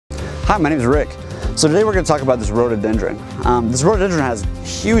Hi, my name is Rick. So today we're going to talk about this rhododendron. This rhododendron has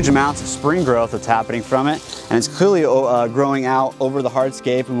huge amounts of spring growth that's happening from it, and it's clearly growing out over the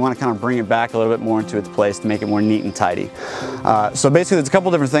hardscape, and we want to kind of bring it back a little bit more into its place to make it more neat and tidy. So basically there's a couple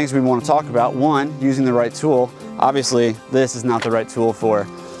different things we want to talk about. One, using the right tool. Obviously this is not the right tool for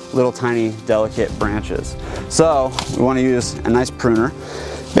little tiny delicate branches. So we want to use a nice pruner.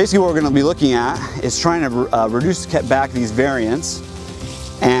 Basically what we're going to be looking at is trying to reduce back these variants,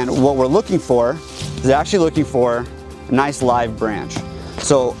 and what we're looking for is actually looking for a nice live branch.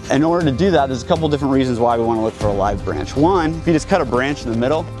 So in order to do that, there's a couple different reasons why we want to look for a live branch. One, if you just cut a branch in the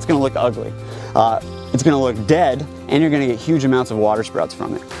middle, it's going to look ugly. It's going to look dead, and you're going to get huge amounts of water sprouts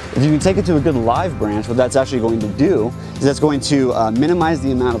from it. If you can take it to a good live branch, what that's actually going to do is that's going to minimize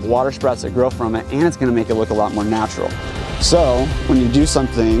the amount of water sprouts that grow from it, and it's going to make it look a lot more natural. So when you do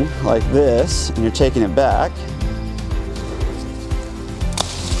something like this and you're taking it back,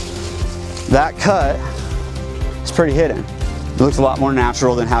 that cut is pretty hidden. It looks a lot more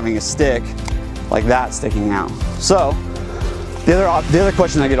natural than having a stick like that sticking out. So the other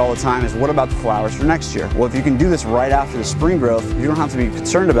question I get all the time is, what about the flowers for next year? Well, if you can do this right after the spring growth, you don't have to be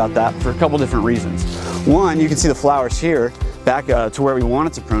concerned about that for a couple different reasons. One, you can see the flowers here back to where we want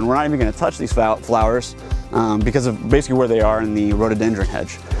it to prune. We're not even going to touch these flowers because of basically where they are in the rhododendron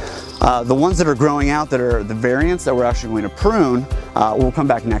hedge. The ones that are growing out that are the variants that we're actually going to prune will come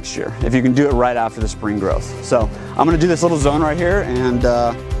back next year if you can do it right after the spring growth. So I'm going to do this little zone right here, and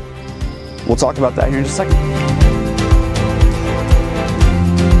we'll talk about that here in just a second.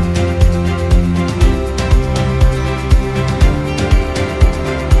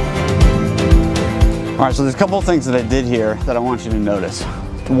 All right, so there's a couple of things that I did here that I want you to notice.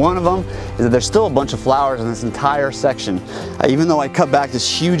 One of them is that there's still a bunch of flowers in this entire section. Even though I cut back this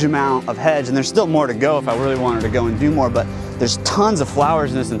huge amount of hedge, and there's still more to go if I really wanted to go and do more, but there's tons of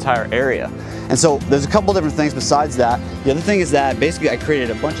flowers in this entire area. And so there's a couple different things besides that. The other thing is that basically I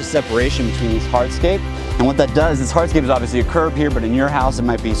created a bunch of separation between this hardscape, and what that does, this hardscape is obviously a curb here, but in your house it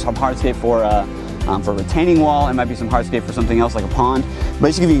might be some hardscape for a retaining wall, it might be some hardscape for something else like a pond.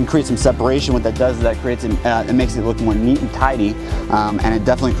 Basically, if you can create some separation, what that does is that creates it makes it look more neat and tidy, and it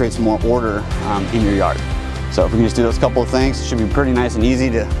definitely creates more order in your yard. So if we can just do those couple of things, it should be pretty nice and easy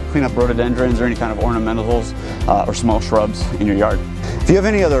to clean up rhododendrons or any kind of ornamentals or small shrubs in your yard. If you have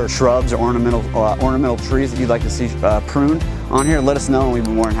any other shrubs or ornamental trees that you'd like to see pruned on here, let us know and we'd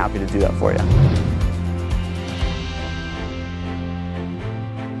be more than happy to do that for you.